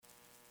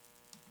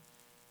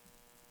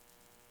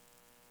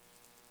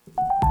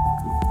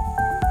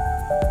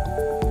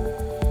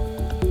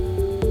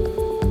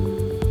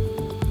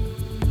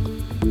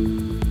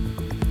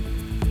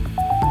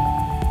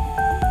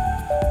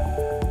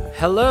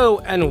Hello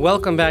and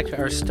welcome back to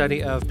our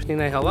study of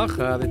Peninei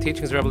Halacha, the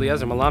teachings of Rabbi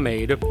Eliezer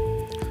Malamed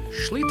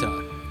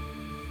Shlita.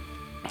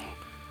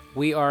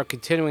 We are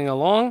continuing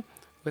along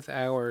with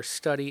our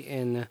study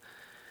in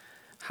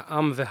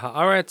Ha'am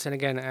v'Ha'aretz, and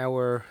again,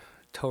 our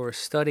Torah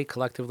study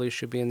collectively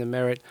should be in the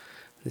merit,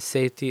 the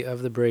safety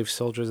of the brave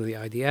soldiers of the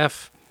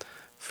IDF,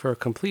 for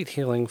complete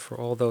healing for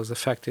all those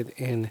affected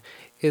in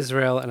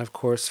Israel, and of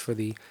course for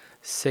the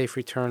safe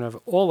return of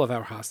all of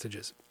our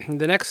hostages.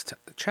 The next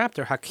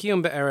chapter,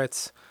 Hakiyum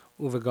be'eretz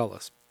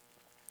uvegolos.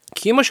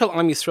 Kiyuma shel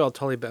Am Yisrael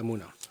toli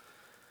be'emuna.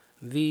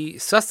 The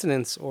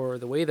sustenance, or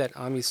the way that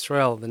Am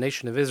Yisrael, the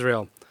nation of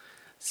Israel,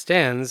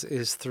 stands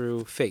is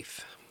through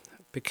faith.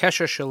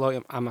 B'kesher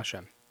shelo Am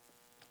Hashem.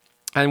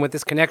 And with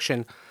this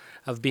connection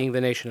of being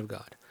the nation of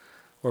God,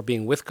 or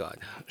being with God.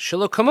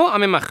 Shelo kamo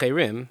amim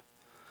acherim,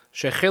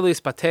 shechelu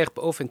yispatech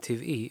b'ofen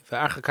tiv'i,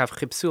 ve'achakav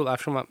chipsu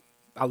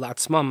al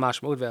atzmam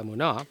mashmod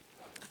ve'emunah.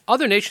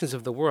 Other nations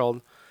of the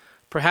world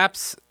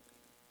perhaps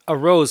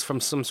arose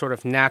from some sort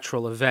of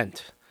natural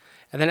event.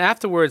 And then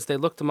afterwards they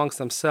looked amongst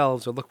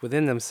themselves or looked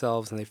within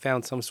themselves and they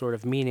found some sort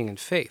of meaning and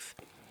faith.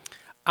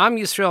 Am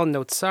Yisrael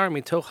notzar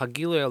mitoch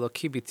hagilui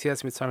eloki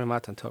b'tzias mitzar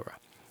mimatan Torah.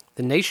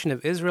 The nation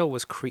of Israel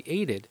was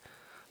created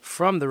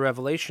from the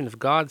revelation of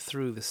God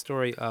through the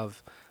story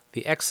of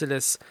the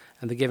Exodus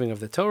and the giving of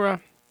the Torah.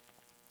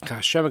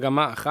 Ka'asher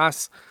megama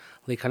achas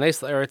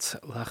likanes la'eretz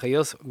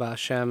l'chayos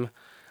ba'Hashem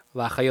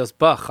l'chayos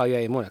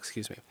ba'chayei emunah.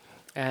 Excuse me.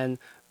 And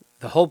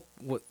the whole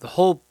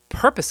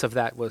purpose of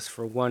that was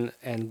for one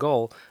end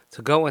goal,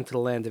 to go into the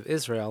land of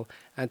Israel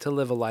and to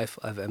live a life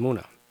of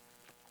emunah.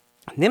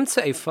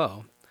 Nimtza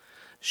efo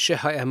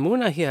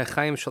she'ha'emunah hi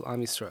ha'chayim shel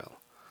Am Yisrael.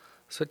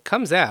 So it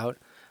comes out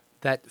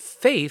that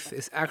faith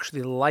is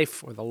actually the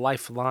life or the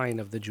lifeline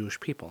of the Jewish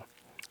people.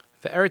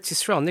 Ve'eretz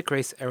Yisrael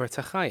nikreis Eretz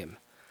HaChayim.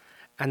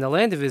 And the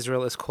land of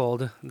Israel is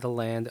called the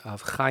land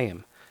of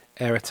Chayim,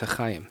 Eretz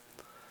HaChayim.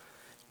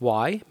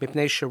 Why?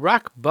 Mipnei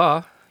she'rak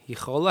ba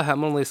yichola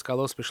ha'emunah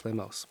leiskalos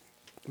b'shlemos.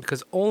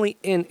 Because only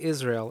in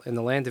Israel, in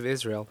the land of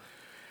Israel,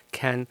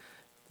 can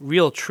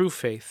real true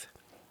faith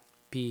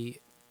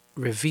be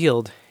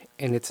revealed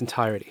in its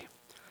entirety.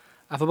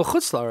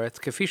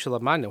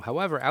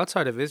 However,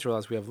 outside of Israel,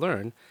 as we have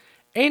learned,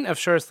 we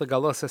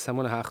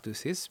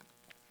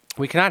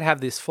cannot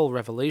have this full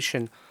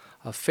revelation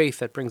of faith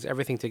that brings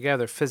everything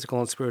together, physical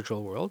and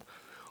spiritual world.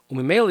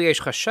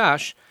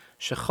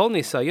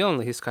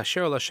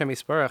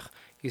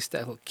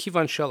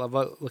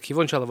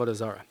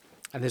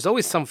 And there's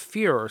always some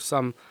fear or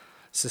some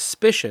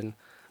suspicion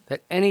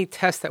that any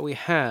test that we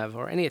have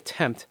or any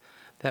attempt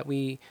that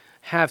we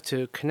have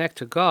to connect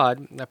to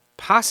God, that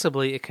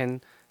possibly it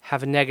can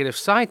have a negative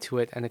side to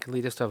it and it can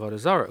lead us to Avodah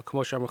Zarah.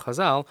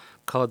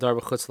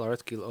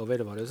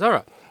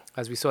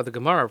 As we saw the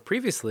Gemara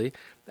previously,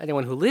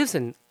 anyone who lives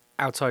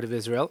outside of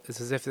Israel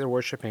is as if they're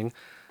worshipping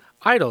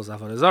idols,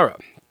 Avodah Zarah.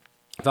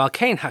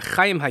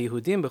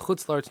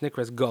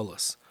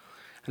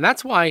 And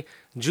that's why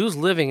Jews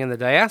living in the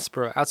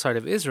diaspora outside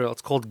of Israel,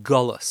 it's called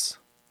Golus.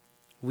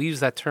 We use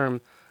that term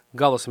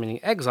Golus, meaning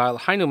exile.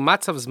 Hainu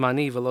matzav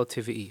zmani velo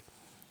tiv'i.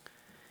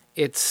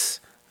 It's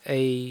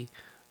a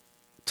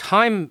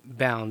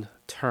time-bound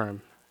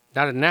term,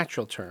 not a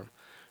natural term.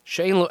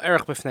 She'ein lo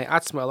erech b'fnei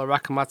atzma ela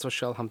rak matzav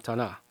shel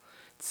hamtana.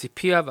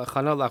 Tzipia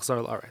v'chana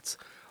lachzor l'aretz.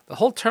 The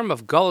whole term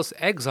of Golus,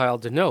 exile,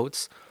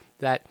 denotes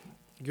that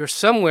you're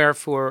somewhere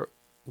for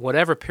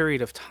whatever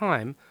period of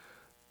time,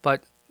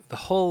 but the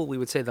whole, we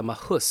would say, the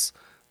mahus,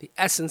 the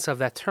essence of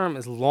that term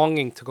is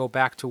longing to go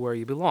back to where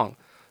you belong.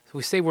 So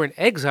we say we're in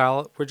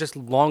exile, we're just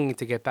longing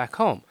to get back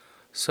home.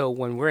 So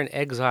when we're in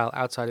exile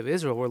outside of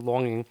Israel, we're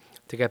longing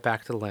to get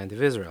back to the land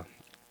of Israel.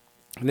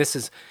 And this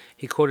is,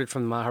 he quoted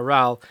from the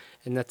Maharal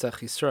in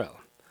Netzach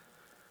Yisrael.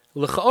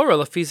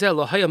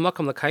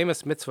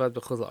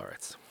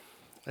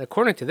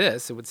 According to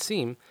this, it would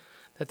seem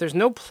that there's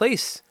no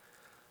place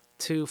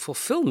to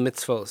fulfill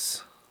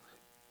mitzvos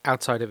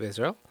outside of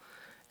Israel.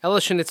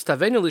 However, we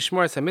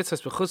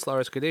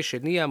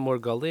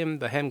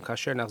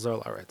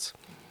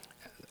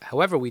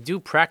do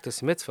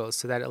practice mitzvos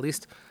so that at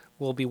least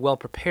we'll be well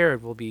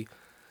prepared, we'll be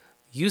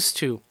used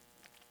to,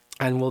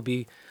 and we'll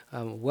be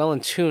well in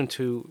tune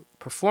to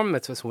perform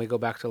mitzvos when we go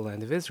back to the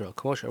land of Israel.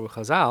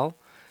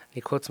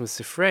 He quotes from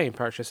Sifrei in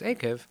Parashas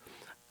Ekev,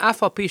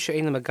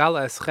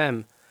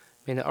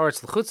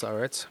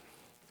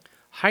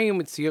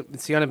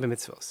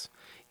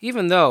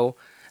 even though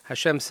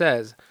Hashem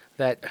says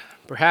that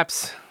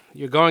perhaps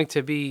you're going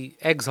to be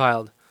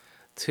exiled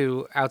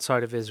to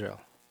outside of Israel,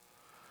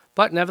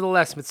 but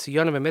nevertheless,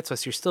 mitziyonim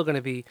b'mitzvos, you're still going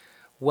to be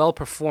well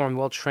performed,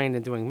 well trained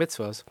in doing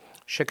mitzvos.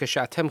 So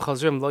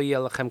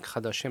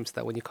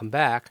that when you come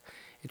back,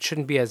 it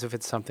shouldn't be as if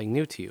it's something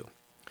new to you.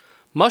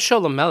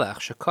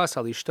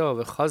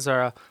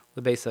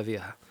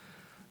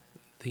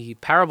 The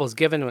parables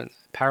given,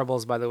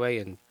 parables, by the way,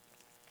 in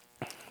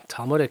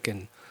Talmudic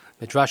and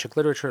Midrashic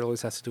literature, it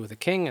always has to do with a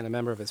king and a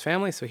member of his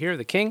family. So here,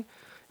 the king,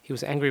 he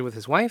was angry with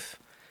his wife,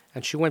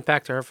 and she went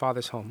back to her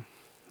father's home.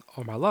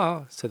 Omar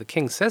Allah, so the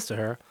king says to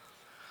her,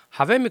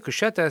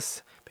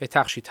 He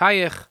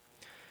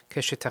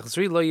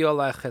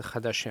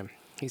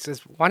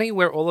says, why don't you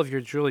wear all of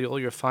your jewelry, all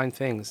your fine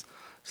things,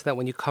 so that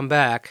when you come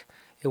back,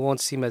 it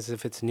won't seem as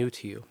if it's new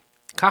to you.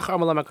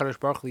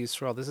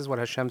 This is what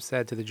Hashem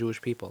said to the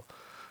Jewish people.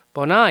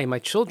 Bonai, my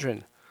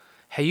children,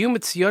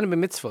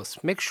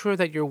 make sure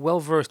that you're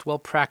well-versed,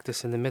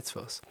 well-practiced in the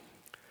mitzvos.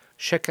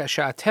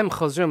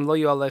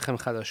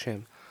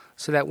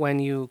 So that when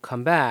you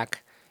come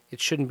back, it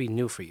shouldn't be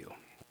new for you.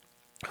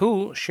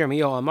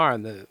 Shirmiyo Amar,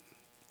 in the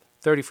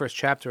 31st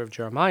chapter of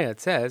Jeremiah,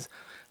 it says,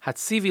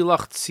 Hatzivi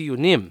lach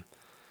tziyunim.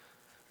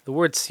 The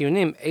word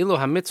tziyunim, Elo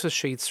ha-mitzvos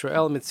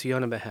sheYisrael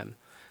mitziyonim behem.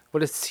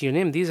 What is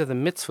tziyunim? These are the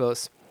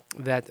mitzvos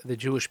that the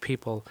Jewish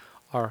people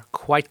are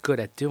quite good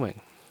at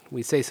doing.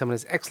 We say someone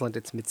is excellent,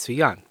 it's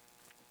mitziyan.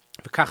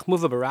 V'kach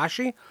muva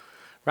b'Rashi,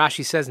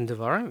 Rashi says in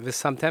Devarim,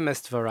 V'samtem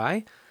es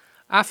dvarai,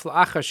 af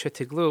la'achar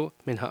shetiglu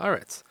min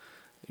ha'aretz.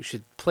 You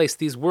should place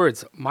these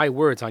words, my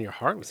words, on your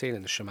heart. We say it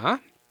in the Shema.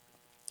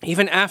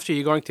 Even after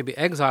you're going to be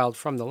exiled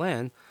from the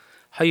land,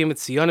 hayu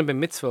mitziyonim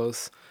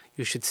b'mitzvos,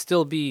 you should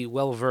still be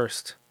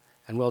well-versed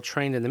and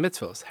well-trained in the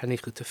mitzvos.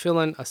 Hanichu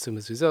tefillin, asu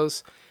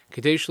mezuzos,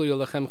 kedei shelo yeh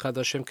lechem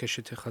chadashim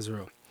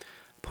keshetechazru.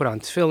 Put on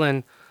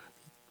tefillin,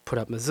 put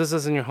up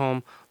mezuzahs in your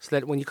home, so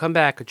that when you come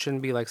back, it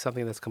shouldn't be like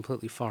something that's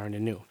completely foreign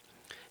and new.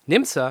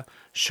 Nimsa,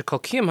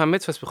 shekol kiyum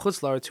ha-mitzvos b'chutz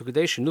la'aretz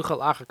kedei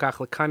shenuchal achar kach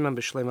l'kaimam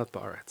b'shleimat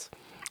ba'aretz.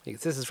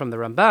 This is from the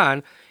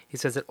Ramban. He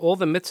says that all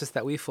the mitzvahs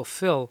that we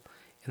fulfill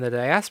in the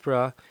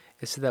diaspora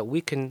is so that we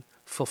can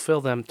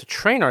fulfill them, to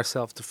train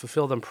ourselves to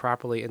fulfill them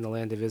properly in the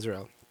land of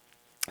Israel.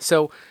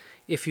 So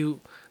if you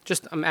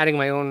I'm adding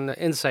my own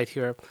insight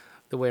here,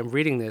 the way I'm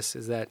reading this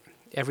is that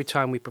every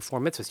time we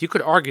perform mitzvahs, you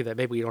could argue that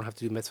maybe you don't have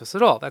to do mitzvahs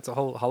at all. That's a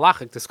whole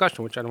halachic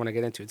discussion, which I don't want to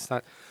get into. It's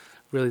not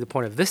really the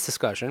point of this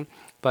discussion.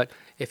 But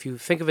if you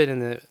think of it in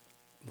the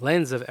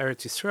lens of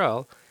Eretz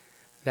Yisrael,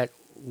 that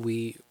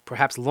we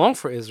perhaps long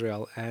for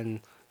Israel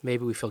and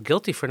maybe we feel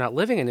guilty for not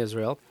living in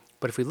Israel,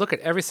 but if we look at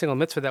every single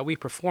mitzvah that we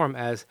perform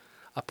as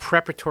a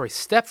preparatory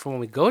step for when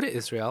we go to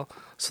Israel,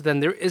 so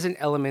then there is an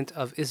element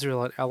of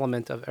Israel, an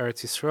element of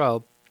Eretz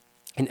Yisrael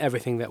in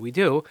everything that we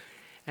do.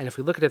 And if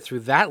we look at it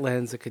through that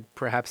lens, it could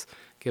perhaps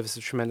give us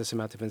a tremendous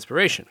amount of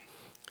inspiration.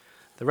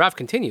 The Rav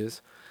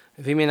continues,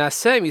 and if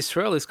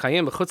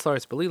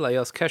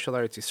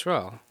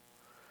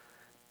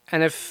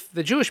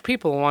the Jewish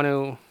people want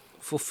to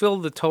fulfill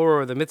the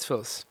Torah or the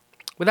mitzvos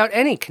without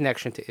any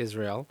connection to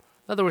Israel,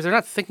 in other words, they're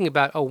not thinking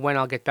about, when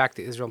I'll get back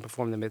to Israel and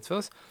perform the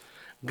mitzvos.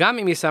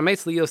 Even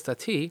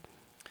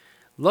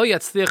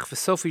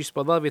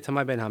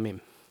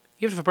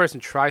if a person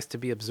tries to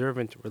be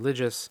observant,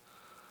 religious,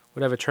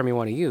 whatever term you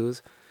want to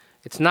use,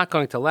 it's not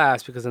going to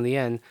last, because in the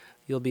end,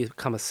 you'll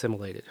become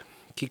assimilated.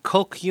 The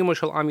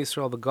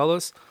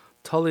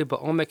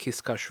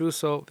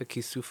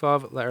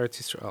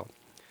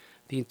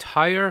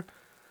entire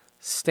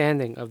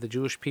standing of the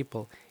Jewish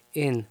people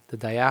in the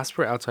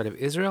diaspora outside of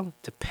Israel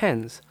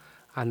depends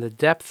on the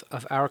depth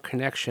of our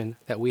connection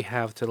that we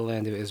have to the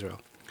land of Israel.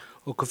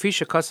 The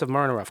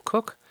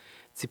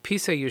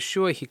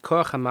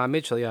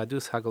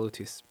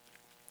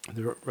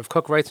Rav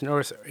Kook writes in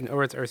Oretz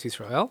Eretz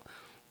Yisrael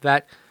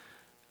that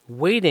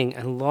waiting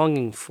and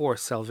longing for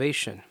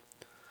salvation,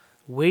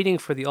 waiting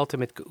for the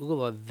ultimate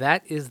geula,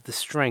 that is the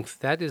strength,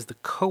 that is the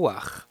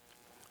koach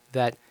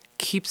that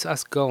keeps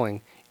us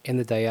going in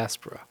the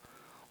diaspora.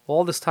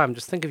 All this time,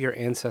 just think of your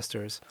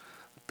ancestors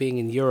being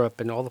in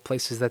Europe and all the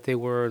places that they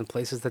were and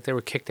places that they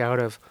were kicked out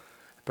of.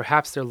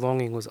 Perhaps their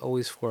longing was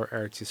always for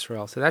Eretz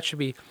Yisrael. So that should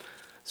be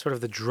sort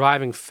of the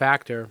driving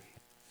factor,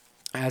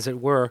 as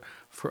it were,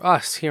 for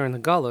us here in the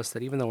Galus,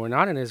 that even though we're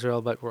not in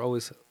Israel, but we're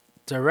always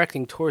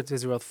directing towards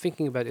Israel,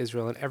 thinking about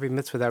Israel, and every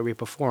mitzvah that we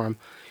perform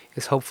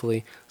is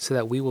hopefully so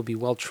that we will be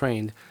well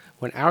trained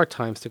when our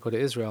times to go to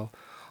Israel,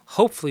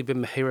 hopefully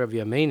b'mehira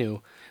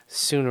v'yameinu,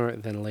 sooner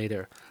than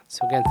later.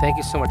 So again, thank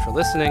you so much for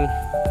listening.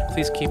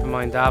 Please keep in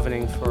mind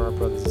davening for our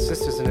brothers and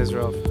sisters in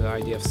Israel, for the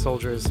IDF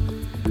soldiers,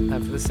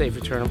 and for the safe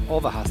return of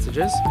all the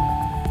hostages.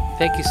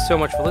 Thank you so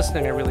much for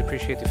listening. I really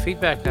appreciate the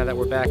feedback now that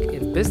we're back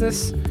in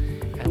business.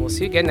 And we'll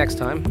see you again next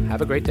time.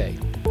 Have a great day.